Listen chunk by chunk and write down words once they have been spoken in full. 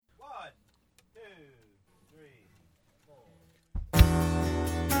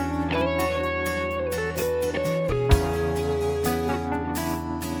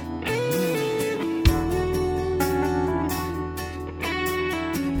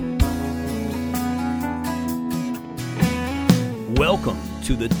welcome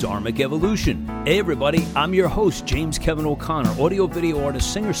to the Dharmic Evolution. Hey everybody, I'm your host, James Kevin O'Connor, audio video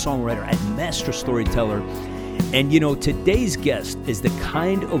artist, singer-songwriter, and master storyteller. And you know, today's guest is the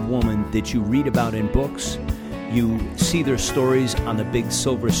kind of woman that you read about in books. You see their stories on the big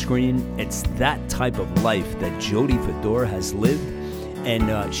silver screen. It's that type of life that Jodi Fedor has lived.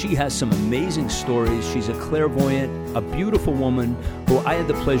 And she has some amazing stories. She's a clairvoyant, a beautiful woman who I had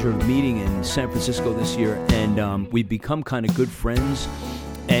the pleasure of meeting in San Francisco this year. And we've become kind of good friends.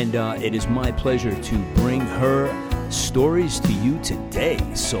 And it is my pleasure to bring her stories to you today.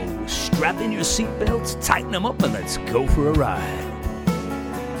 So strap in your seatbelts, tighten them up, and let's go for a ride.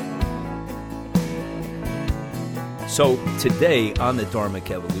 So today on the Dharmic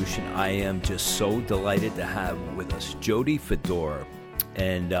Evolution, I am just so delighted to have with us Jodi Fedor.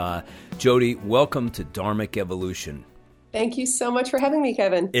 And Jodi, welcome to Dharmic Evolution. Thank you so much for having me,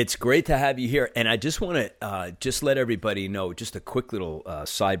 Kevin. It's great to have you here. And I just want to just let everybody know, just a quick little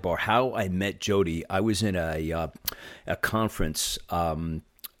sidebar, how I met Jodi. I was in a conference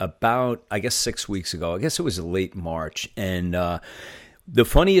about, I guess, 6 weeks ago. I guess it was late March. And the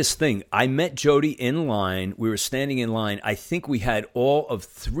funniest thing, I met Jodi in line. We were standing in line. I think we had all of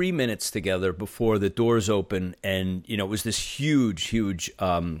 3 minutes together before the doors opened. And, you know, it was this huge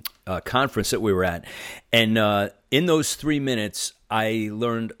conference that we were at. And in those 3 minutes, I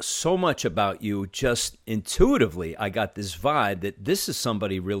learned so much about you just intuitively. I got this vibe that this is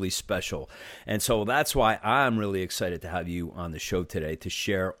somebody really special. And so that's why I'm really excited to have you on the show today to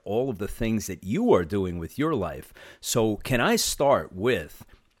share all of the things that you are doing with your life. So can I start with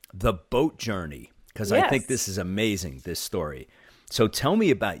the boat journey? Because Yes. I think this is amazing, this story. So tell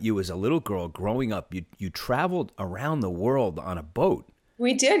me about you as a little girl growing up. You traveled around the world on a boat.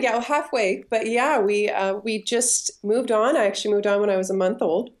 We did, yeah, well, halfway. But yeah, we just moved on. I actually moved on when I was a month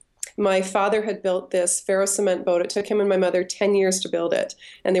old. My father had built this ferro-cement boat. It took him and my mother 10 years to build it.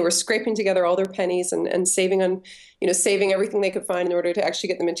 And they were scraping together all their pennies and saving on, saving everything they could find in order to actually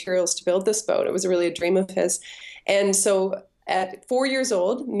get the materials to build this boat. It was really a dream of his. And so at 4 years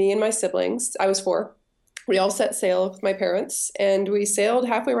old, me and my siblings, I was 4, we all set sail with my parents, and we sailed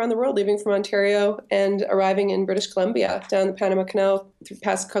halfway around the world, leaving from Ontario and arriving in British Columbia, down the Panama Canal,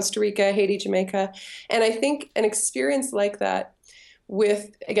 past Costa Rica, Haiti, Jamaica. And I think an experience like that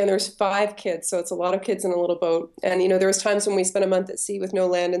with, again, there's 5 kids, so it's a lot of kids in a little boat. And, there was times when we spent a month at sea with no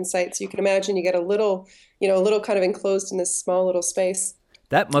land in sight. So you can imagine you get a little kind of enclosed in this small little space.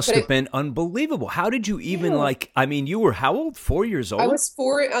 That must have been unbelievable. How did you even you were how old? 4 years old? I was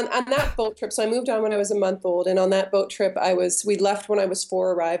 4 on that boat trip. So I moved on when I was a month old. And on that boat trip, we left when I was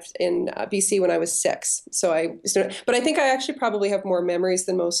 4, arrived in BC when I was 6. But I think I actually probably have more memories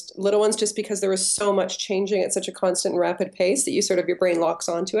than most little ones, just because there was so much changing at such a constant and rapid pace that your brain locks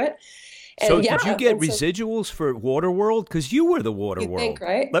onto it. And so did you get residuals for Waterworld? Because you were the Waterworld. Think,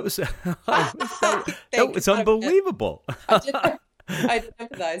 right? That was, that was unbelievable. I didn't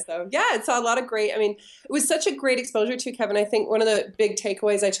empathize, though. Yeah, it saw a lot of great. It was such a great exposure to, Kevin. I think one of the big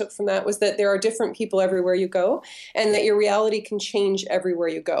takeaways I took from that was that there are different people everywhere you go, and that your reality can change everywhere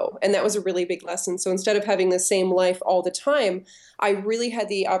you go. And that was a really big lesson. So instead of having the same life all the time, I really had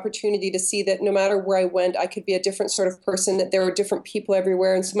the opportunity to see that no matter where I went, I could be a different sort of person, that there were different people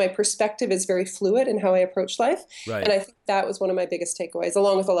everywhere. And so my perspective is very fluid in how I approach life. Right. And I think that was one of my biggest takeaways,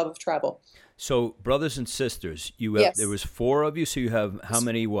 along with a love of travel. So brothers and sisters, Yes. There was 4 of you, so you have how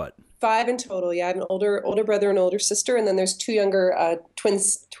many, what? 5 in total. Yeah, I have an older brother and older sister, and then there's 2 younger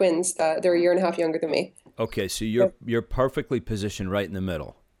twins. They're a year and a half younger than me. Okay, so you're perfectly positioned right in the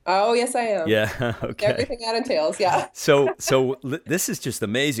middle. Oh, yes, I am. Yeah, okay. Everything that entails, yeah. So this is just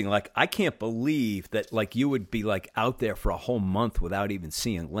amazing. Like, I can't believe that, like, you would be, like, out there for a whole month without even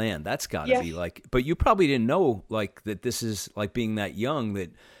seeing land. That's got to be, like, but you probably didn't know, like, that this is, like, being that young,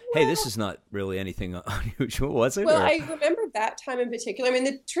 that, hey, this is not really anything unusual, was it? Well, I remember that time in particular.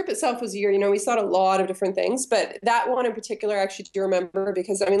 The trip itself was a year. We saw a lot of different things, but that one in particular, I actually do remember,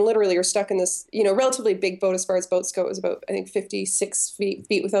 because, literally you're stuck in this, relatively big boat as far as boats go. It was about, I think, 56 feet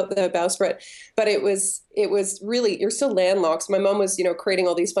without the bowsprit. But it was really, you're still landlocked. So my mom was, creating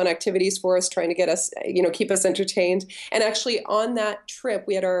all these fun activities for us, trying to get us, keep us entertained. And actually on that trip,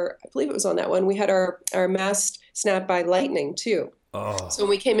 I believe it was on that one, we had our mast snapped by lightning too. Oh. So when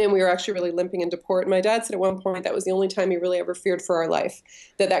we came in, we were actually really limping into port. And my dad said at one point that was the only time he really ever feared for our life,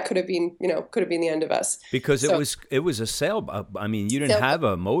 that could have been, the end of us. Because it was a sailboat. You didn't have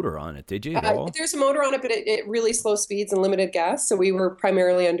a motor on it, did you? At all? There's a motor on it, but it really slow speeds and limited gas. So we were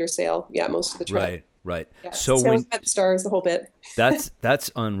primarily under sail. Yeah, most of the trip. Right. Yeah. So when stars, the whole bit.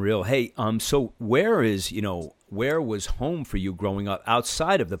 that's unreal. Hey, so where is where was home for you growing up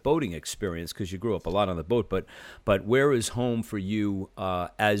outside of the boating experience? Because you grew up a lot on the boat, but where is home for you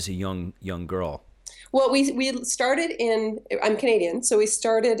as a young girl? Well, we started in, I'm Canadian, so we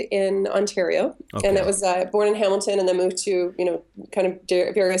started in Ontario, and that Okay. was born in Hamilton, and then moved to, kind of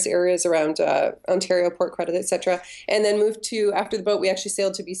various areas around Ontario, Port Credit, etc. And then moved to, after the boat, we actually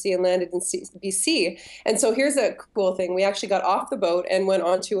sailed to BC and landed in BC. And so here's a cool thing. We actually got off the boat and went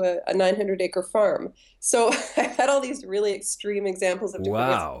onto a 900-acre farm. So I had all these really extreme examples of different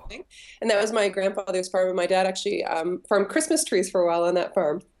ways of Wow. living. And that was my grandfather's farm, and my dad actually farmed Christmas trees for a while on that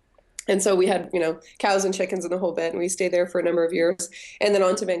farm. And so we had, cows and chickens and the whole bit, and we stayed there for a number of years, and then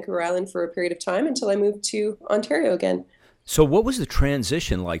on to Vancouver Island for a period of time until I moved to Ontario again. So what was the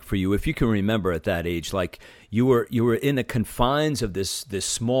transition like for you, if you can remember at that age? Like you were in the confines of this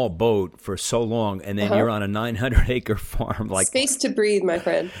small boat for so long, and then Uh-huh. you're on a 900-acre farm. Like, Space to breathe, my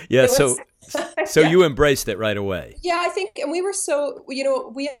friend. yeah. It So was, so yeah. you embraced it right away. Yeah, I think, and we were so, we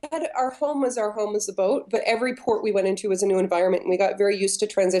had our home was the boat, but every port we went into was a new environment, and we got very used to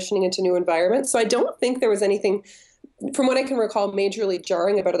transitioning into new environments. So I don't think there was anything, from what I can recall, majorly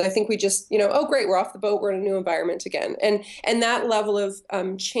jarring about it. I think we just, oh, great, we're off the boat, we're in a new environment again. And that level of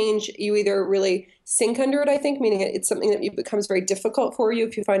change, you either really sink under it, I think, meaning it's something that becomes very difficult for you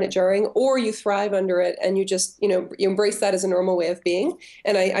if you find it jarring, or you thrive under it and you just, you embrace that as a normal way of being.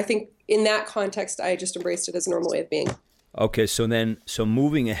 And I think in that context, I just embraced it as a normal way of being. Okay, so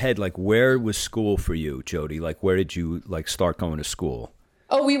moving ahead, like where was school for you, Jodi? Like where did you like start going to school?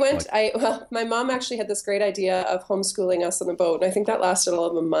 Oh, we went. Like, My mom actually had this great idea of homeschooling us on the boat, and I think that lasted all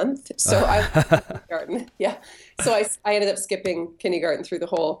of a month. So I kindergarten, yeah. So I ended up skipping kindergarten through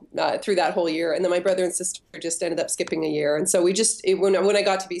through that whole year, and then my brother and sister just ended up skipping a year. And so we just when I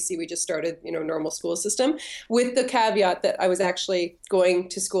got to BC, we just started normal school system, with the caveat that I was actually going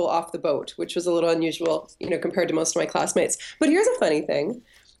to school off the boat, which was a little unusual, compared to most of my classmates. But here's a funny thing.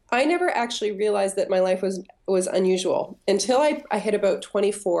 I never actually realized that my life was unusual until I hit about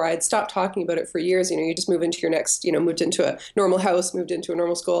 24. I had stopped talking about it for years. You just move into your next, moved into a normal house, moved into a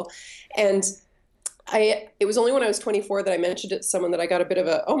normal school. And it was only when I was 24 that I mentioned it to someone that I got a bit of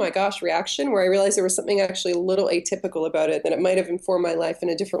a, oh my gosh, reaction, where I realized there was something actually a little atypical about it, that it might have informed my life in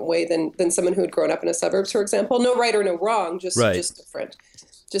a different way than someone who had grown up in the suburbs, for example. No right or no wrong, just right. just different.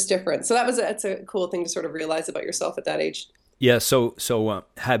 Just different. So that's a cool thing to sort of realize about yourself at that age. Yeah, so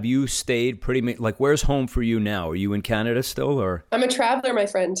have you stayed pretty like where's home for you now? Are you in Canada still or? I'm a traveler, my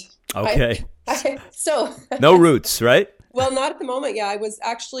friend. Okay. So No roots, right? well, not at the moment. Yeah, I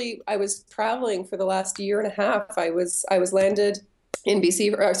was traveling for the last year and a half. I was landed in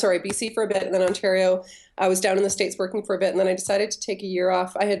BC for a bit, and then Ontario. I was down in the States working for a bit, and then I decided to take a year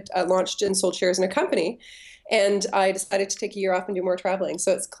off. I had launched and sold shares in a company, and I decided to take a year off and do more traveling.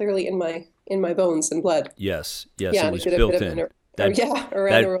 So it's clearly in my bones and blood. Yes, Yeah, it and I was did a built bit in. of around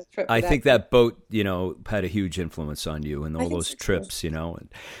That the world trip for I that. think that boat, had a huge influence on you and I all think those so too. trips, And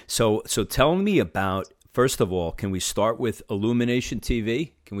so tell me about, first of all, can we start with Illumination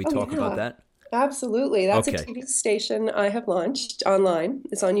TV? Can we Oh talk about yeah. that? Absolutely. That's a Okay. TV station I have launched online.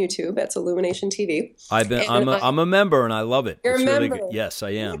 It's on YouTube. It's Illumination TV. And I'm a member and I love it. you're a It's really member. good. Yes,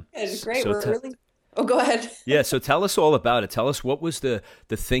 I am. Good. Great. So We're really. Oh, go ahead. yeah, so tell us all about it. Tell us what was the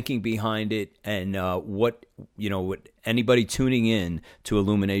thinking behind it, and what anybody tuning in to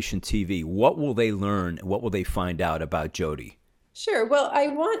Illumination TV, what will they learn? What will they find out about Jodi? Sure. Well,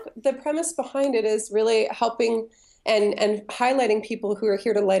 the premise behind it is really helping and highlighting people who are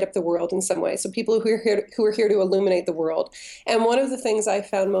here to light up the world in some way. So people who are here to illuminate the world. And one of the things I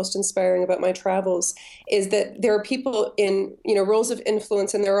found most inspiring about my travels is that there are people in, roles of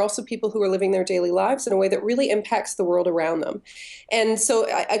influence, and there are also people who are living their daily lives in a way that really impacts the world around them. And so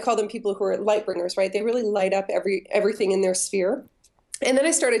I call them people who are light bringers, right? They really light up everything in their sphere. And then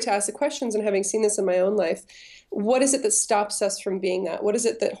I started to ask the questions, and having seen this in my own life, what is it that stops us from being that? What is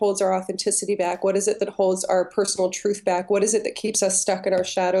it that holds our authenticity back? What is it that holds our personal truth back? What is it that keeps us stuck in our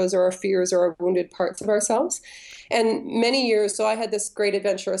shadows or our fears or our wounded parts of ourselves? And many years, so I had this great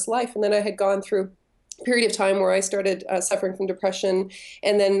adventurous life, and then I had gone through a period of time where I started suffering from depression,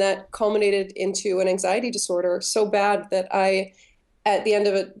 and then that culminated into an anxiety disorder so bad that at the end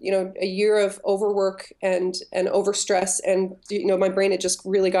of a year of overwork and overstress, and my brain had just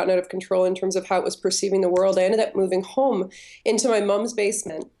really gotten out of control in terms of how it was perceiving the world, I ended up moving home into my mom's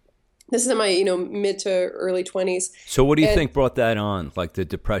basement This is in my, mid to early 20s. So what do you And think brought that on, like the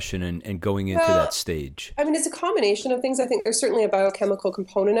depression and going into that well, stage? I mean, it's a combination of things. I think there's certainly a biochemical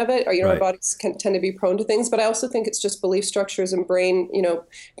component of it, or, our Right, bodies can tend to be prone to things, but I also think it's just belief structures and brain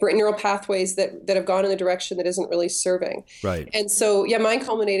neural pathways that have gone in a direction that isn't really serving. right. And so, yeah, mine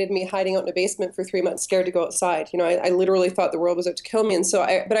culminated me hiding out in a basement for 3 months, scared to go outside. I literally thought the world was out to kill me. And so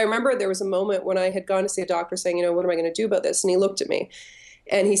but I remember there was a moment when I had gone to see a doctor saying, what am I going to do about this? And he looked at me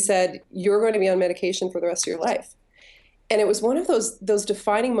and he said, "You're going to be on medication for the rest of your life." And it was one of those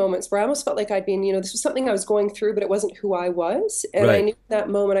defining moments where I almost felt like I'd been, this was something I was going through, but it wasn't who I was. And I Right. knew in that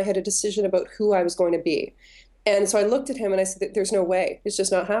moment I had a decision about who I was going to be. And so I looked at him and I said, "There's no way. It's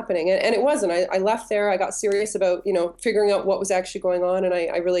just not happening." And it wasn't. I left there. I got serious about, figuring out what was actually going on. And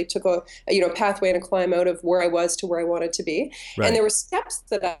I really took a pathway and a climb out of where I was to where I wanted to be. And Right. there were steps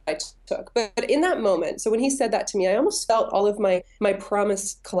that I took. But in that moment, so when he said that to me, I almost felt all of my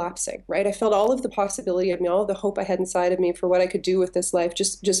promise collapsing, right? I felt all of the possibility of me, all of the hope I had inside of me for what I could do with this life,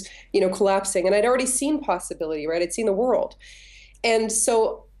 just collapsing. And I'd already seen possibility, right? I'd seen the world. And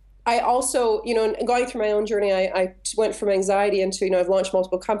so I also, going through my own journey, I went from anxiety into, I've launched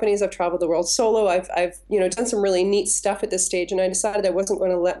multiple companies. I've traveled the world solo. I've done some really neat stuff at this stage. And I decided I wasn't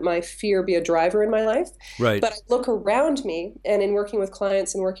going to let my fear be a driver in my life. Right. But I look around me and in working with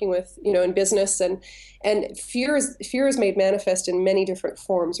clients and working with, in business and fear is made manifest in many different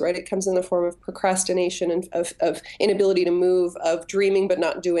forms, right? It comes in the form of procrastination and of inability to move, of dreaming but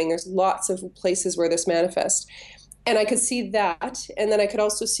not doing. There's lots of places where this manifests. And I could see that. And then I could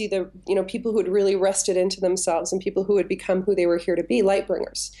also see the, people who had really rested into themselves and people who had become who they were here to be, light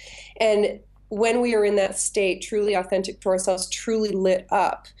bringers. And when we are in that state, truly authentic to ourselves, truly lit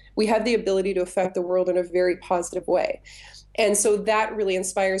up, we have the ability to affect the world in a very positive way. And so that really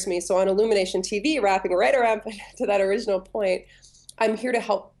inspires me. So on Illumination TV, wrapping right around to that original point, I'm here to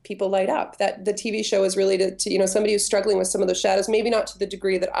help people light up. That the TV show is really to somebody who's struggling with some of those shadows, maybe not to the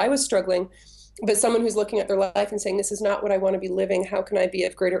degree that I was struggling, but someone who's looking at their life and saying, "This is not what I want to be living. How can I be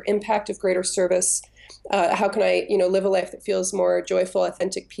of greater impact, of greater service? How can I, live a life that feels more joyful,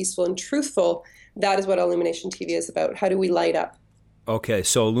 authentic, peaceful, and truthful?" That is what Illumination TV is about. How do we light up? Okay,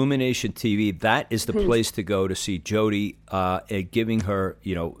 so Illumination TV, that is the place to go to see Jodi, giving her,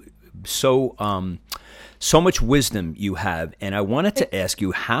 so much wisdom you have. And I wanted to ask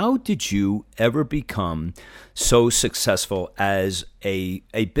you, how did you ever become so successful as a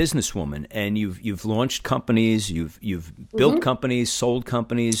businesswoman? And you've launched companies, you've built companies, sold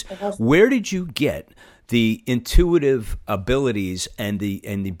companies. Where did you get the intuitive abilities and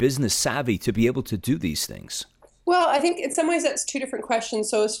the business savvy to be able to do these things? Well, I think in some ways that's two different questions.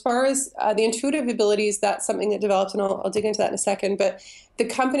 So as far as the intuitive abilities, that's something that developed, and I'll dig into that in a second. But the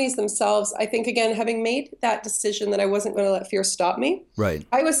companies themselves, I think, again, having made that decision that I wasn't going to let fear stop me. Right.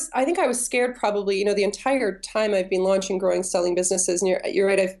 I think I was scared probably, the entire time I've been launching, growing, selling businesses. And you're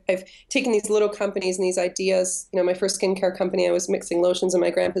right. I've taken these little companies and these ideas. My first skincare company, I was mixing lotions in my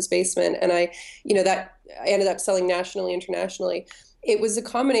grandpa's basement, and I ended up selling nationally, internationally. It was a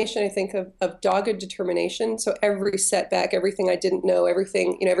combination, I think, of dogged determination. So every setback, everything I didn't know,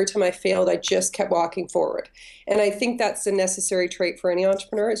 everything, every time I failed, I just kept walking forward. And I think that's a necessary trait for any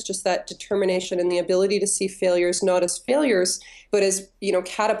entrepreneur. It's just that determination and the ability to see failures not as failures, but as,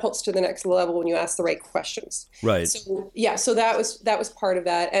 catapults to the next level when you ask the right questions. Right. So, yeah, so that was part of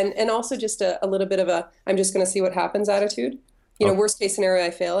that. And also just a little bit of I'm just going to see what happens attitude. Worst case scenario,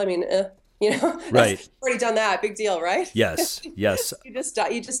 I fail. I mean, Right. already done that. Big deal, right? Yes. Yes. You just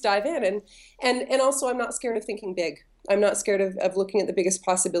dive in, and also I'm not scared of thinking big. I'm not scared of looking at the biggest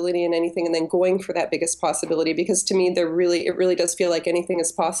possibility in anything and then going for that biggest possibility, because to me it really does feel like anything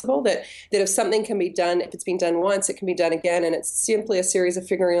is possible, that if something can be done, if it's been done once, it can be done again, and it's simply a series of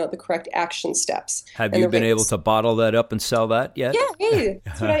figuring out the correct action steps. Have you been able to bottle that up and sell that yet? Yeah, hey,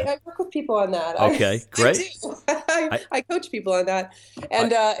 that's what I work with people on that. Okay, great. I coach people on that,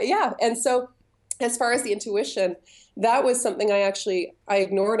 and and so as far as the intuition, that was something I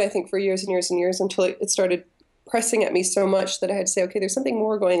ignored, I think, for years and years and years, until it started pressing at me so much that I had to say, okay, there's something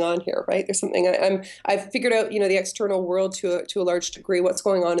more going on here, right? There's something I've figured out, the external world to a large degree, what's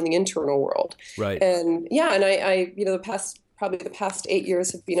going on in the internal world. Right. And I the past 8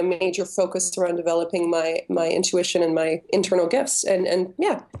 years have been a major focus around developing my intuition and my internal gifts. And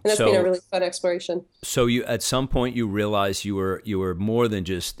that's been a really fun exploration. So you, at some point, you realized you were more than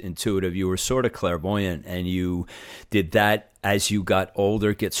just intuitive. You were sort of clairvoyant, and you did that as you got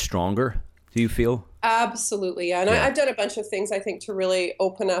older, get stronger. Do you feel? Absolutely, yeah. And I've done a bunch of things, I think, to really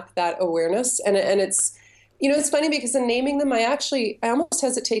open up that awareness. And it's It's funny because in naming them, I almost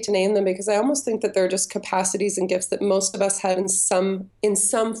hesitate to name them because I almost think that they're just capacities and gifts that most of us have in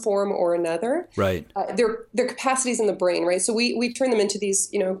some form or another. Right. They're capacities in the brain, right? So we turn them into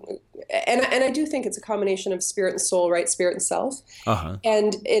these, and I do think it's a combination of spirit and soul, right? Spirit and self. Uh-huh.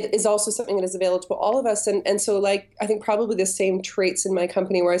 And it is also something that is available to all of us. And so like I think probably the same traits in my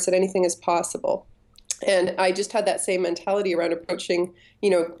company where I said anything is possible. And I just had that same mentality around approaching,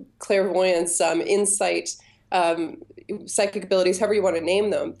 clairvoyance, insight, psychic abilities, however you want to name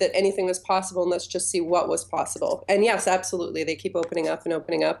them, that anything was possible and let's just see what was possible. And yes, absolutely. They keep opening up and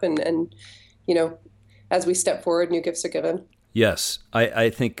opening up. And as we step forward, new gifts are given. Yes, I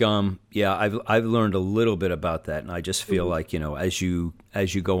think I've learned a little bit about that, and I just feel like as you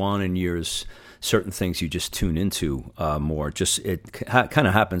go on in years, certain things you just tune into more. Just it kind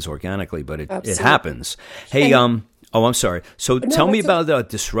of happens organically, but it happens. Hey, I'm sorry. So tell me about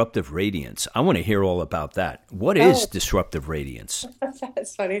disruptive radiance. I want to hear all about that. What is disruptive radiance?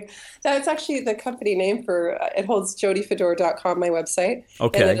 That's funny. That's actually the company name for it holds jodifedor.com, my website.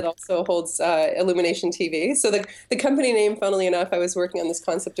 Okay. And then it also holds Illumination TV. So the company name, funnily enough, I was working on this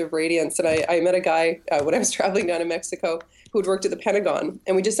concept of radiance, and I met a guy when I was traveling down to Mexico who had worked at the Pentagon,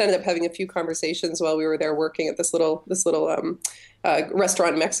 and we just ended up having a few conversations while we were there working at this little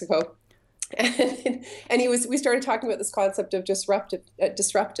restaurant in Mexico. And we started talking about this concept of disruption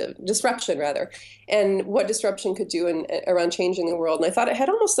rather, and what disruption could do around changing the world. And I thought it had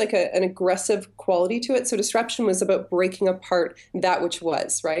almost like an aggressive quality to it. So disruption was about breaking apart that which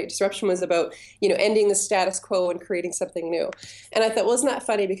was, right? Disruption was about, ending the status quo and creating something new. And I thought, well, isn't that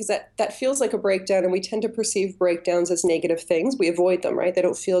funny? Because that feels like a breakdown, and we tend to perceive breakdowns as negative things. We avoid them, right? They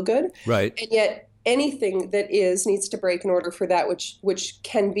don't feel good. Right. And yet anything that needs to break in order for that which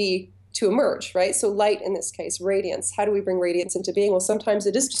can be to emerge, right? So light in this case, radiance. How do we bring radiance into being? Well, sometimes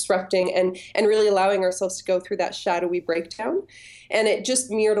it is disrupting and really allowing ourselves to go through that shadowy breakdown. And it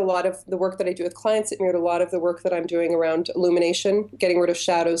just mirrored a lot of the work that I do with clients. It mirrored a lot of the work that I'm doing around illumination, getting rid of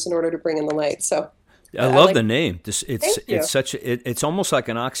shadows in order to bring in the light. So I love the name. It's almost like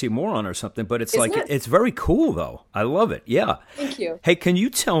an oxymoron or something, but it's very cool though. I love it. Yeah. Thank you. Hey, can you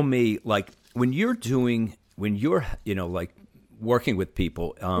tell me, like, when you're like working with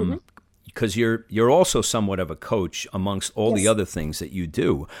people, because you're also somewhat of a coach amongst all the other things that you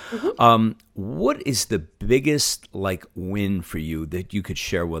do. What is the biggest win for you that you could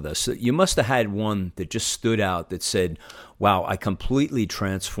share with us? You must have had one that just stood out that said, wow, I completely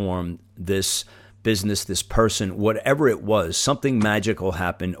transformed this business, this person, whatever it was, something magical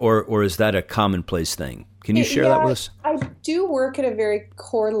happened, or is that a commonplace thing? Can you share that with us? I do work at a very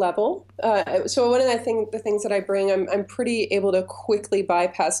core level. So one of the things that I bring, I'm pretty able to quickly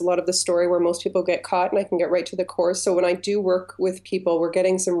bypass a lot of the story where most people get caught, and I can get right to the core. So when I do work with people, we're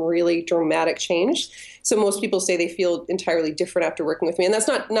getting some really dramatic change. So most people say they feel entirely different after working with me. And that's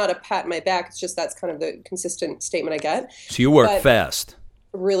not a pat on my back. It's just that's kind of the consistent statement I get. So you work fast.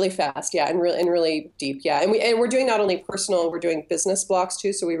 Really fast, yeah, and really deep, yeah. And we're doing not only personal, we're doing business blocks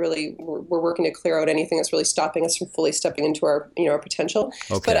too. So we're working to clear out anything that's really stopping us from fully stepping into our potential.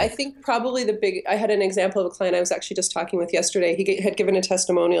 Okay. But I think probably I had an example of a client I was actually just talking with yesterday. He had given a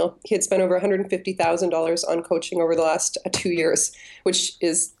testimonial. He had spent over $150,000 on coaching over the last 2 years, which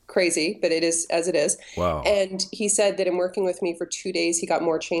is crazy, but it is as it is. Wow. And he said that in working with me for 2 days, he got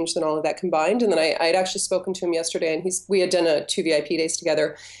more change than all of that combined. And then I had actually spoken to him yesterday, and we had done 2 VIP days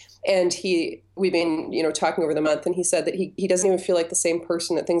together. And we've been, talking over the month, and he said that he doesn't even feel like the same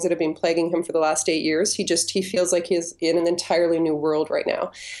person, that things that have been plaguing him for the last 8 years. He feels like he's in an entirely new world right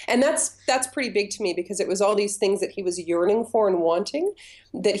now. And that's pretty big to me, because it was all these things that he was yearning for and wanting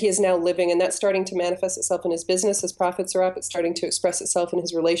that he is now living. And that's starting to manifest itself in his business. His profits are up. It's starting to express itself in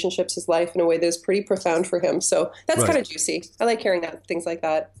his relationships, his life, in a way that is pretty profound for him. So that's kind of juicy. I like hearing things like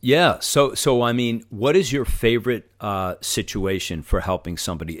that. Yeah. So I mean, what is your favorite situation for helping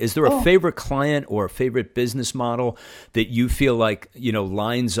somebody? Is there a favorite client or a favorite business model that you feel like,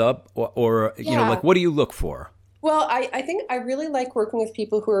 lines up or what do you look for? Well, I think I really like working with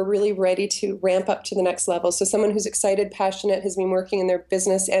people who are really ready to ramp up to the next level. So someone who's excited, passionate, has been working in their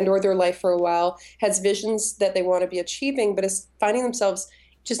business and or their life for a while, has visions that they want to be achieving, but is finding themselves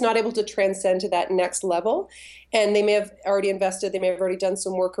just not able to transcend to that next level. And they may have already invested, they may have already done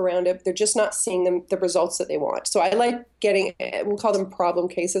some work around it. They're just not seeing the results that they want. So I like getting, we'll call them problem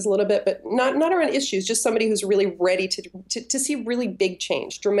cases a little bit, but not around issues, just somebody who's really ready to see really big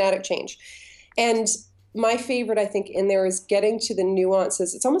change, dramatic change. And my favorite, I think, in there is getting to the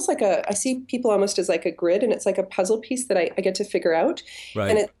nuances. It's almost like I see people almost as like a grid, and it's like a puzzle piece that I get to figure out.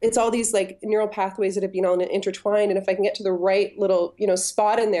 And Right. it's all these like neural pathways that have been all intertwined. And if I can get to the right little,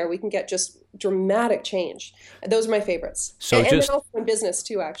 spot in there, we can get just dramatic change. Those are my favorites. So And then just also in business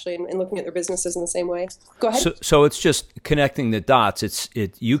too, actually, and looking at their businesses in the same way. Go ahead. so it's just connecting the dots.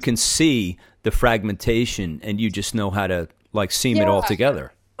 You can see the fragmentation, and you just know how to like seam it all Yeah.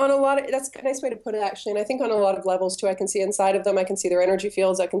 together. On a lot of, that's a nice way to put it, actually. And I think on a lot of levels too, I can see inside of them. I can see their energy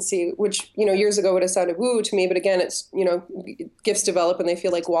fields. I can see, which, years ago would have sounded woo to me. But again, it's, gifts develop and they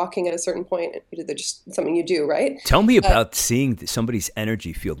feel like walking at a certain point. They're just something you do, right? Tell me about seeing somebody's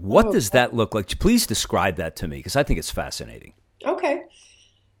energy field. What does Okay. that look like? Please describe that to me, because I think it's fascinating. Okay.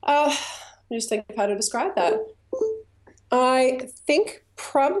 I'm just thinking of how to describe that. I think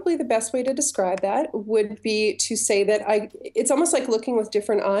probably the best way to describe that would be to say that it's almost like looking with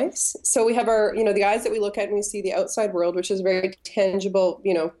different eyes. So we have our, the eyes that we look at and we see the outside world, which is a very tangible,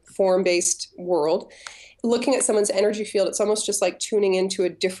 form-based world. Looking at someone's energy field, it's almost just like tuning into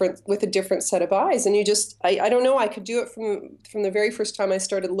with a different set of eyes. And I don't know, I could do it from the very first time I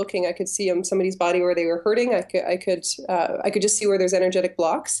started looking. I could see somebody's body where they were hurting. I could just see where there's energetic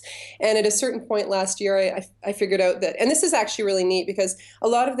blocks. And at a certain point last year, I figured out that, and this is actually really neat because a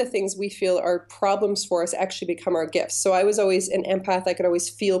lot of the things we feel are problems for us actually become our gifts. So I was always an empath. I could always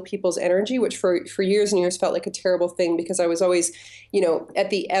feel people's energy, which for years and years felt like a terrible thing because I was always, at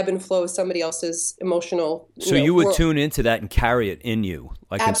the ebb and flow of somebody else's emotional. So you would world. tune into that and carry it in you,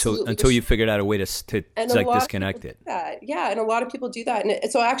 like Absolutely. until you figured out a way to And a like lot of disconnect people it. do that. Yeah, and a lot of people do that. And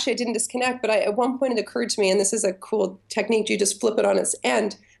so actually I didn't disconnect, but at one point it occurred to me, and this is a cool technique, you just flip it on its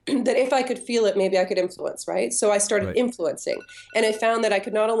end, that if I could feel it, maybe I could influence, right? So I started Right. influencing. And I found that I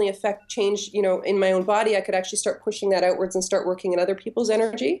could not only affect change, in my own body, I could actually start pushing that outwards and start working in other people's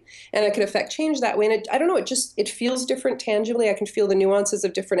energy. And I could affect change that way. And I don't know, it feels different tangibly. I can feel the nuances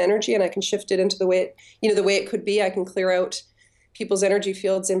of different energy and I can shift it into the way it could be. I can clear out people's energy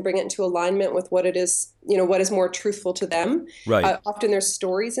fields and bring it into alignment with what it is, what is more truthful to them. Right. Often there's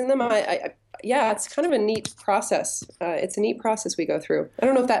stories in them. Yeah, it's kind of a neat process. It's a neat process we go through. I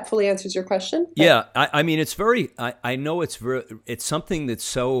don't know if that fully answers your question. Yeah, I mean, it's very. I know it's something that's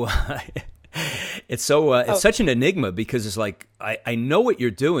so. It's such an enigma because it's like I know what you're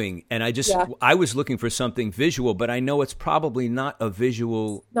doing, and Yeah. I was looking for something visual, but I know it's probably not a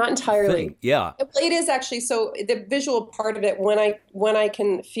visual Not entirely. thing. Yeah, It is actually. So the visual part of it, when I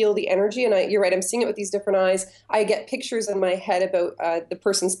can feel the energy, and you're right, I'm seeing it with these different eyes. I get pictures in my head about the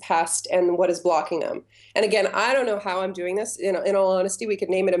person's past and what is blocking them. And again, I don't know how I'm doing this. In all honesty, we could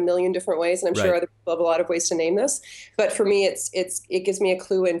name it a million different ways, and I'm sure right. other people have a lot of ways to name this. But for me, it gives me a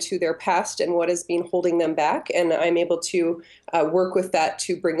clue into their past and what has been holding them back, and I'm able to work with that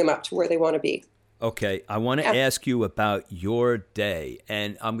to bring them up to where they want to be. Okay, I want to Yeah. ask you about your day,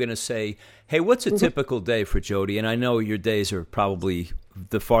 and I'm going to say, hey, what's a Mm-hmm. typical day for Jodi? And I know your days are probably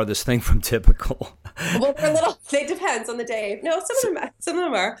the farthest thing from typical. Well, they're a little. It depends on the day. No, some of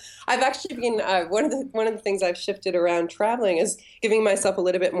them are. I've actually been one of the things I've shifted around traveling is giving myself a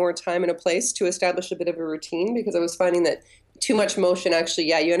little bit more time and a place to establish a bit of a routine because I was finding that too much motion actually,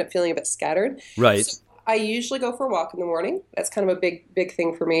 yeah, you end up feeling a bit scattered. Right. So I usually go for a walk in the morning. That's kind of a big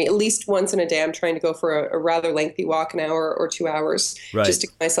thing for me. At least once in a day, I'm trying to go for a rather lengthy walk, an hour or 2 hours, Right. just to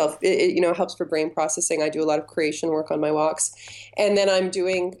give myself. It helps for brain processing. I do a lot of creation work on my walks, and then I'm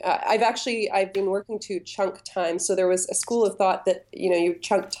doing. I've been working to chunk time. So there was a school of thought that you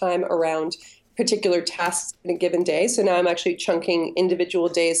chunk time around particular tasks in a given day. So now I'm actually chunking individual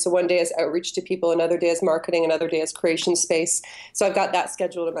days. So one day is outreach to people, another day is marketing, another day is creation space. So I've got that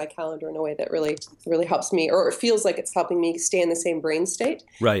scheduled in my calendar in a way that really, really helps me, or it feels like it's helping me stay in the same brain state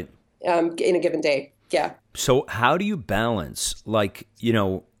Right. in a given day. Yeah. So how do you balance, like,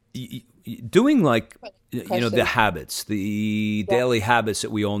 doing like, the Question. habits, the daily habits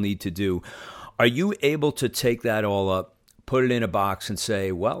that we all need to do? Are you able to take that all up, put it in a box and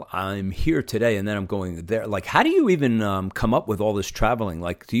say, well, I'm here today and then I'm going there? Like, how do you even come up with all this traveling?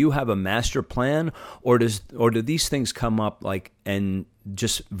 Like, do you have a master plan, or do these things come up like and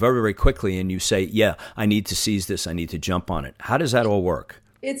just very, very quickly and you say, yeah, I need to seize this, I need to jump on it? How does that all work?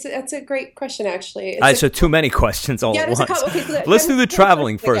 That's a great question, actually. So too many questions all at there's once. okay, so Let's do the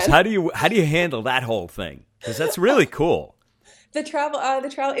traveling first. again. How do you handle that whole thing? Because that's really cool. The travel,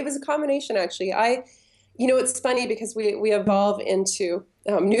 it was a combination, actually. It's funny because we evolve into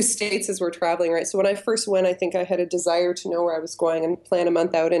new states as we're traveling, right? So when I first went, I think I had a desire to know where I was going and plan a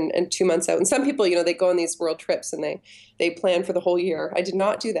month out and 2 months out. And some people, they go on these world trips and they plan for the whole year. I did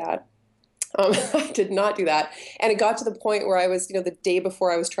not do that. I did not do that. And it got to the point where I was, the day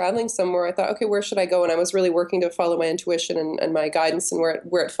before I was traveling somewhere, I thought, okay, where should I go? And I was really working to follow my intuition and my guidance and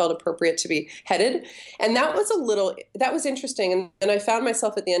where it felt appropriate to be headed. And that was interesting. And I found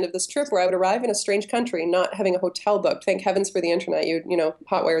myself at the end of this trip where I would arrive in a strange country, not having a hotel booked. Thank heavens for the internet.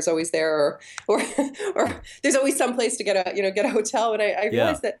 Hotwire is always there, or there's always some place to get a hotel. And I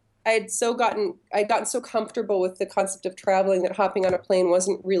realized that I'd gotten so comfortable with the concept of traveling that hopping on a plane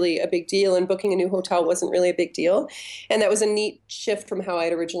wasn't really a big deal, and booking a new hotel wasn't really a big deal. And that was a neat shift from how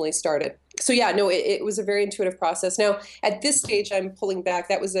I'd originally started. So yeah, no, it was a very intuitive process. Now at this stage, I'm pulling back.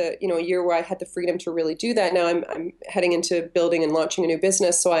 That was a year where I had the freedom to really do that. Now I'm heading into building and launching a new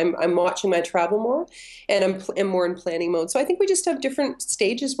business, so I'm watching my travel more, and I'm more in planning mode. So I think we just have different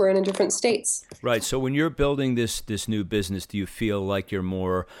stages we're in different states. Right. So when you're building this new business, do you feel like you're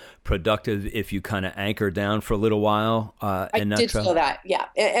more productive if you kind of anchor down for a little while? I did feel that, yeah.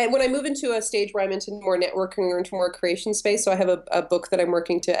 And when I move into a stage where I'm into more networking or into more creation space, so I have a book that I'm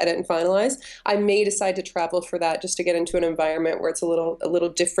working to edit and finalize, I may decide to travel for that, just to get into an environment where it's a little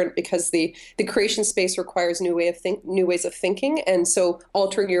different, because the creation space requires new ways of thinking, and so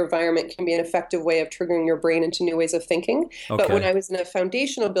altering your environment can be an effective way of triggering your brain into new ways of thinking. Okay. But when I was in a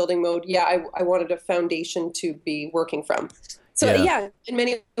foundational building mode, I wanted a foundation to be working from. So yeah, in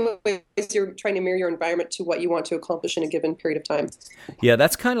many ways, you're trying to mirror your environment to what you want to accomplish in a given period of time. Yeah,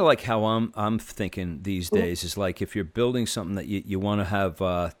 that's kind of like how I'm thinking these days. Is like, if you're building something that you want to have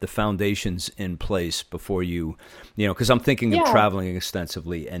the foundations in place before because I'm thinking of traveling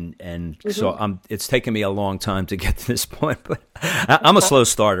extensively, and so it's taken me a long time to get to this point. But I'm a slow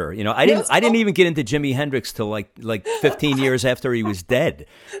starter. I didn't even get into Jimi Hendrix till like 15 years after he was dead.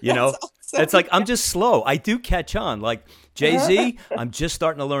 It's like I'm just slow. I do catch on. Like Jay-Z, I'm just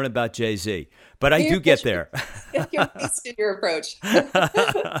starting to learn about Jay-Z, but I do get there. You're based in your approach.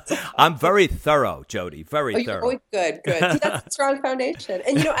 I'm very thorough, Jodi. Very thorough. Good. See, that's a strong foundation.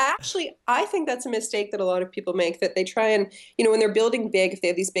 And actually, I think that's a mistake that a lot of people make, that they try and when they're building big, if they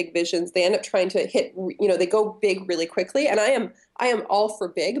have these big visions, they end up trying to hit. They go big really quickly. And I am all for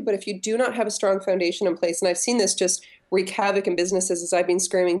big, but if you do not have a strong foundation in place, and I've seen this just wreak havoc in businesses as I've been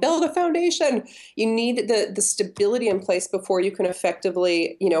screaming, build a foundation. You need the stability in place before you can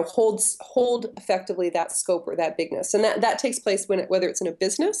effectively, hold effectively that scope or that bigness. And that takes place whether it's in a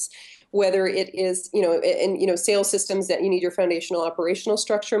business, whether it is, in sales systems, that you need your foundational operational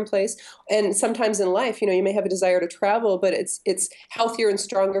structure in place. And sometimes in life, you may have a desire to travel, but it's healthier and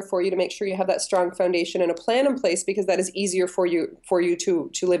stronger for you to make sure you have that strong foundation and a plan in place, because that is easier for you to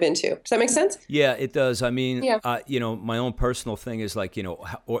live into. Does that make sense? Yeah, it does. I mean, my own personal thing is like,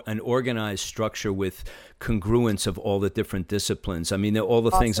 an organized structure with congruence of all the different disciplines. I mean, all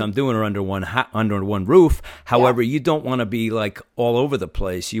the things I'm doing are under one roof. However, you don't want to be like all over the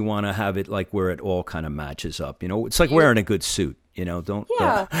place. You want to have it like where it all kind of matches up. It's like wearing a good suit. Don't.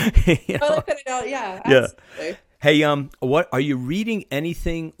 Yeah. I like that. Yeah. Absolutely. Hey, what are you reading?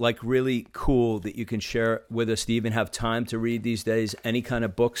 Anything like really cool that you can share with us? Do you even have time to read these days? Any kind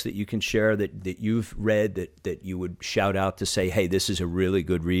of books that you can share that you've read that you would shout out to say, hey, this is a really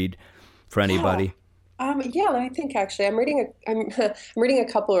good read for anybody? Let me think. Actually, I'm reading a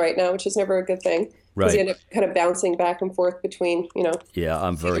couple right now, which is never a good thing. Right. Because you end up kind of bouncing back and forth between, Yeah,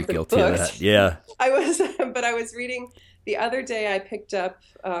 I'm very guilty books. of that. Yeah. I was reading the other day. I picked up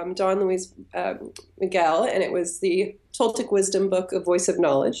Don Luis Miguel, and it was the Toltec Wisdom book, A Voice of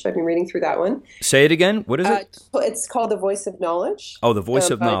Knowledge. I've been reading through that one. Say it again. What is it? It's called The Voice of Knowledge. Oh, The Voice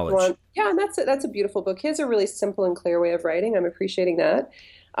of Knowledge. And that's a beautiful book. He has a really simple and clear way of writing. I'm appreciating that.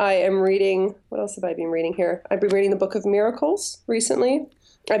 I am reading, what else have I been reading here? I've been reading the Book of Miracles recently.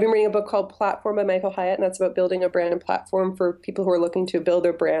 I've been reading a book called Platform by Michael Hyatt, and that's about building a brand and platform for people who are looking to build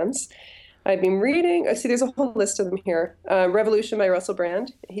their brands. I've been reading, there's a whole list of them here. Revolution by Russell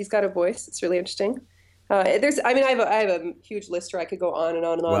Brand. He's got a voice. It's really interesting. I have a huge list where I could go on and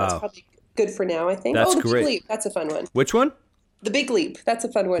on and on. Wow. That's probably good for now, I think. That's The great. Big Leap. That's a fun one. Which one? The Big Leap. That's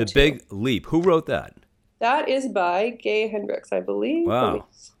a fun one, The Big Leap. Who wrote that? That is by Gay Hendricks, I believe. Wow.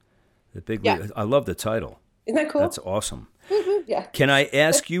 The Big Leap. I love the title. Isn't that cool? That's awesome. Yeah. Can I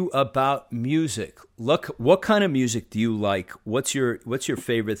ask you about music? Look, what kind of music do you like? What's your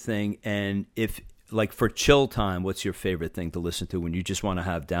favorite thing? And if, like, for chill time, what's your favorite thing to listen to when you just want to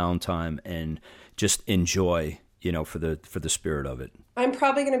have downtime and just enjoy, for the spirit of it? I'm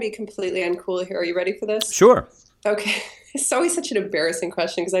probably going to be completely uncool here. Are you ready for this? Sure. Okay. It's always such an embarrassing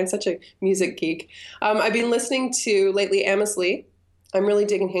question because I'm such a music geek. I've been listening to lately Amos Lee. I'm really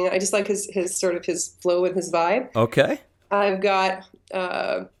digging him. I just like his sort of his flow and his vibe. Okay. I've got,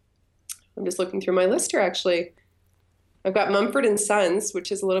 I'm just looking through my list here, actually. I've got Mumford and Sons,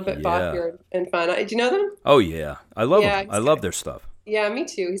 which is a little bit Yeah. boppier and fun. Do you know them? Oh yeah, I love them. Yeah, I love their stuff. yeah, me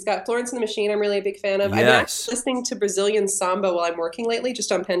too. He's got Florence and the Machine. I'm really a big fan of. I've been Yes. actually listening to Brazilian samba while I'm working lately,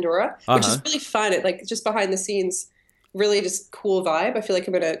 just on Pandora, which is Uh-huh. really fun. It like just behind the scenes, really just cool vibe. I feel like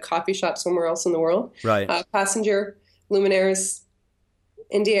I'm in a coffee shop somewhere else in the world. Right. Passenger, Luminaires,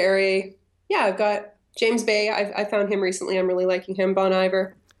 India Arie. Yeah, I've got James Bay. I found him recently. I'm really liking him. Bon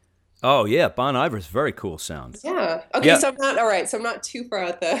Iver. Oh yeah, Bon Iver's very cool sound. Yeah. Okay, Yeah. so I'm not all right. So I'm not too far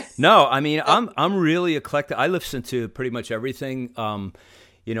out the. No, I mean I'm really eclectic. I listen to pretty much everything.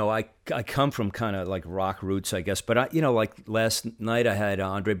 I come from kind of like rock roots, I guess. But like last night I had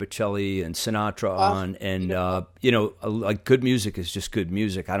Andre Bocelli and Sinatra on, and like good music is just good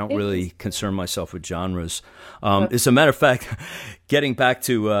music. I don't really concern myself with genres. As a matter of fact, getting back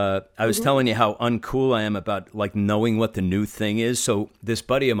to, I was telling you how uncool I am about like knowing what the new thing is. So this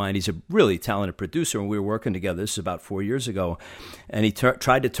buddy of mine, he's a really talented producer, and we were working together. This is about 4 years ago, and he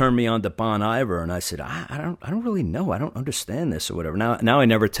tried to turn me on to Bon Iver, and I said, I don't really know. I don't understand this or whatever. Now I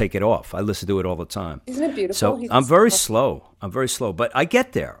never take it off. I listen to it all the time. Isn't it beautiful? So I'm very slow. I'm very slow, but I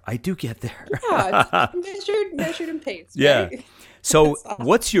get there. I do get there. Yeah, it's measured and paced. Yeah. Right? So awesome.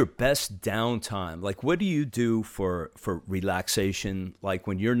 what's your best downtime? Like, what do you do for relaxation? Like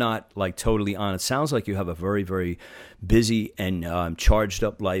when you're not like totally on, it sounds like you have a very, very busy and charged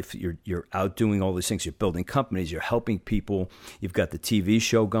up life. You're out doing all these things. You're building companies. You're helping people. You've got the TV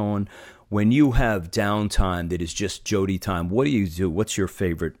show going. When you have downtime that is just Jodi time, what do you do? What's your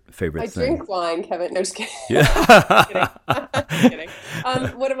favorite I thing? drink wine, Kevin. No, just kidding. Yeah. Just kidding.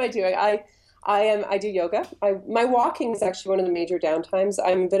 What am I doing? I do yoga. My walking is actually one of the major downtimes.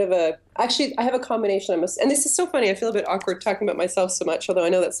 I'm a bit of actually I have a combination. And this is so funny. I feel a bit awkward talking about myself so much, although I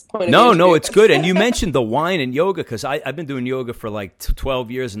know that's the point of the No, interview. it's good. And you mentioned the wine and yoga because I've been doing yoga for like 12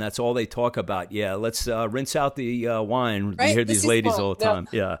 years, and that's all they talk about. Yeah, let's rinse out the wine. Right? You hear This these is ladies fun. all the No. time.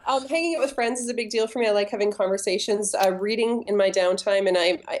 Yeah. Hanging out with friends is a big deal for me. I like having conversations, reading in my downtime, and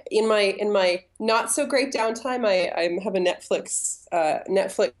in my not so great downtime, I have a Netflix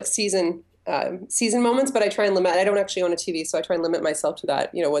season moments, but I try and limit. I don't actually own a TV, so I try and limit myself to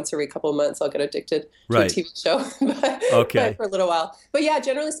that. Once every couple of months, I'll get addicted to a Right. TV show, Okay. but for a little while. But yeah,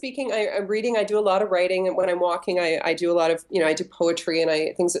 generally speaking, I'm reading. I do a lot of writing, and when I'm walking, I do a lot of I do poetry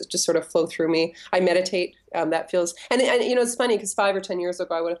and things that just sort of flow through me. I meditate. That feels and it's funny because 5 or 10 years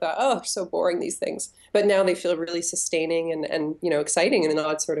ago I would have thought, oh, they're so boring, these things, but now they feel really sustaining and exciting in an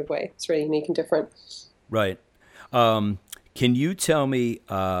odd sort of way. It's really unique and different. Right. Can you tell me,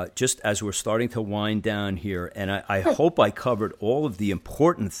 just as we're starting to wind down here, and I hope I covered all of the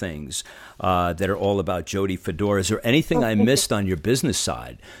important things that are all about Jodi Fedor. Is there anything I missed on your business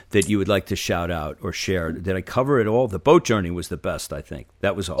side that you would like to shout out or share? Did I cover it all? The boat journey was the best, I think.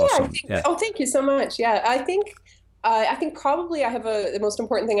 That was awesome. Yeah. Oh, thank you so much. Yeah, I think probably I have the most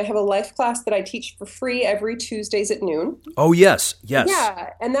important thing. I have a life class that I teach for free every Tuesdays at noon. Oh, yes. Yeah,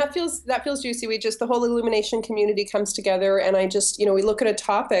 and that feels juicy. The whole illumination community comes together, and I just we look at a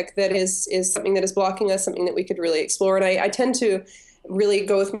topic that is something that is blocking us, something that we could really explore. And I tend to really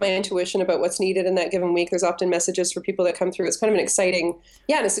go with my intuition about what's needed in that given week. There's often messages for people that come through. It's kind of an exciting,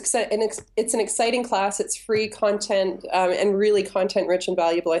 and it's an exciting class. It's free content and really content rich and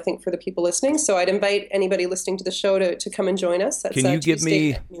valuable, I think, for the people listening. So I'd invite anybody listening to the show to come and join us. That's, Can you give Tuesday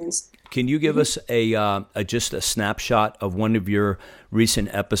me? afternoons. Can you give us just a snapshot of one of your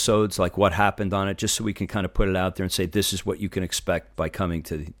recent episodes, like what happened on it, just so we can kind of put it out there and say this is what you can expect by coming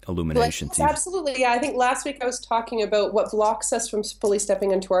to the Illumination TV? Absolutely, yeah. I think last week I was talking about what blocks us from fully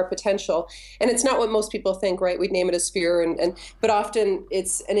stepping into our potential, and it's not what most people think, right? We'd name it as fear, but often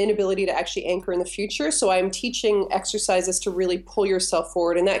it's an inability to actually anchor in the future. So I'm teaching exercises to really pull yourself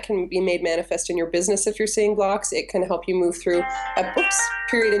forward, and that can be made manifest in your business if you're seeing blocks. It can help you move through a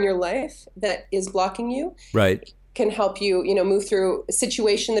period in your life that is blocking you. Right. Can help you, move through a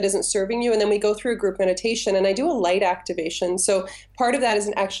situation that isn't serving you. And then we go through a group meditation, and I do a light activation. So part of that is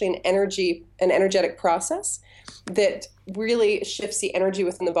actually an energetic process that really shifts the energy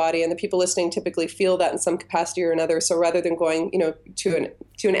within the body. And the people listening typically feel that in some capacity or another. So rather than going, to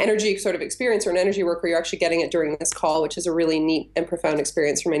an energy sort of experience or an energy work where you're actually getting it during this call, which is a really neat and profound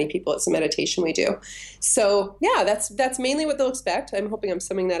experience for many people. It's a meditation we do. So yeah, that's mainly what they'll expect. I'm hoping I'm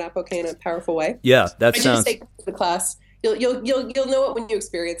summing that up okay in a powerful way. Yeah, that I sounds. just say the class. You'll know it when you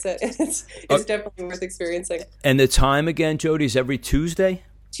experience it. It's definitely worth experiencing. And the time again, Jodi, is every Tuesday?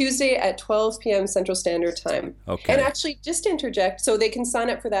 Tuesday at 12 p.m. Central Standard Time. Okay. And actually, just to interject, so they can sign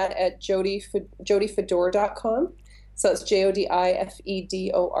up for that at jodifedor.com. So it's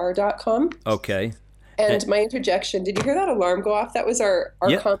JODIFEDOR.com. Okay. And my interjection, did you hear that alarm go off? That was Yeah.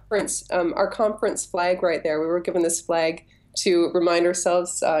 our conference flag right there. We were given this flag to remind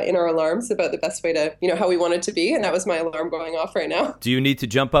ourselves in our alarms about the best way to, how we want it to be. And that was my alarm going off right now. Do you need to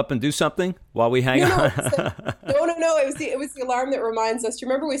jump up and do something while we hang No, on? no. It was the alarm that reminds us. Do you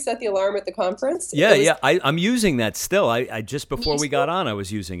remember we set the alarm at the conference? Yeah. I'm using that still. I just before we got on, I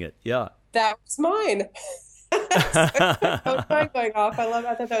was using it. Yeah. That was mine. Mine going off. I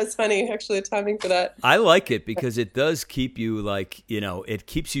thought that was funny, actually, the timing for that. I like it because it does keep you it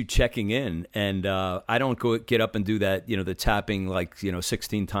keeps you checking in. And I don't get up and do that, the tapping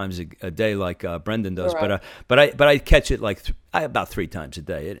 16 times a day like Brendan does. Right. But I catch it about 3 times a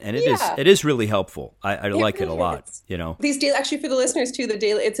day. And it is really helpful. I like it a lot, These daily, actually for the listeners too,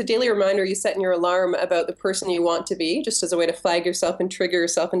 it's a daily reminder you set in your alarm about the person you want to be, just as a way to flag yourself and trigger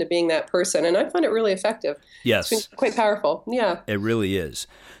yourself into being that person. And I find it really effective. Yes. It's been quite powerful. Yeah. It really is.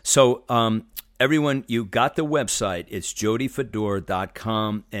 So, everyone, you got the website. It's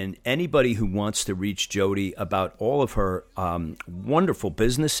jodifedor.com. And anybody who wants to reach Jodi about all of her wonderful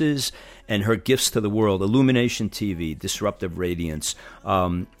businesses and her gifts to the world, Illumination TV, Disruptive Radiance,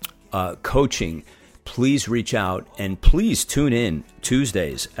 coaching, please reach out and please tune in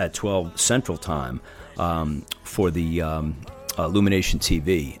Tuesdays at 12 Central Time for the Illumination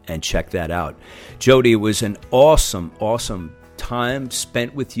TV and check that out. Jodi, it was an awesome time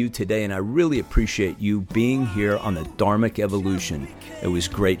spent with you today, and I really appreciate you being here on the Dharmic Evolution. It was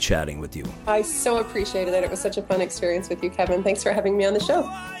great chatting with you. I so appreciated it. It was such a fun experience with you, Kevin. Thanks for having me on the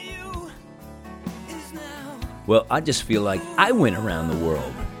show. Well, I just feel like I went around the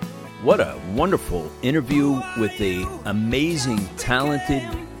world. What a wonderful interview with the amazing, talented,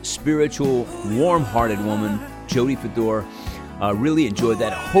 spiritual, warm-hearted woman, Jodi Fedor. Really enjoyed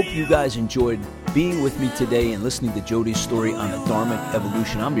that. I hope you guys enjoyed being with me today and listening to Jodi's story on the Dharmic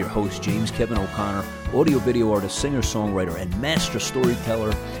Evolution. I'm your host, James Kevin O'Connor, audio-video artist, singer-songwriter, and master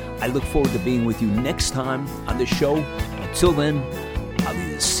storyteller. I look forward to being with you next time on the show. Until then, I'll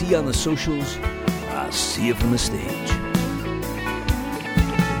either see you on the socials or I'll see you from the stage.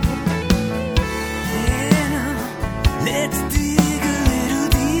 Let's dig a little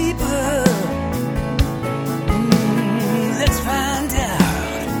deeper. Let's find out.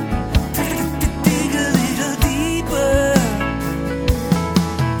 Dig a little deeper.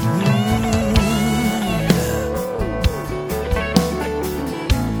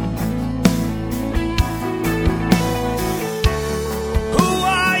 Who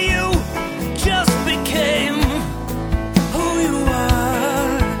are you? Just became who you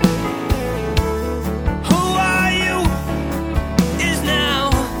are. Who are you? Is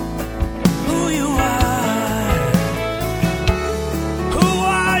now who you are. Who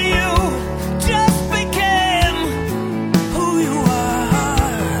are you? Just became who you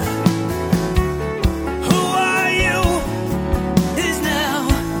are. Who are you? Is now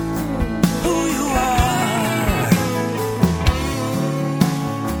who you are.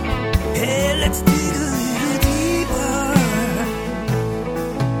 Hey, let's do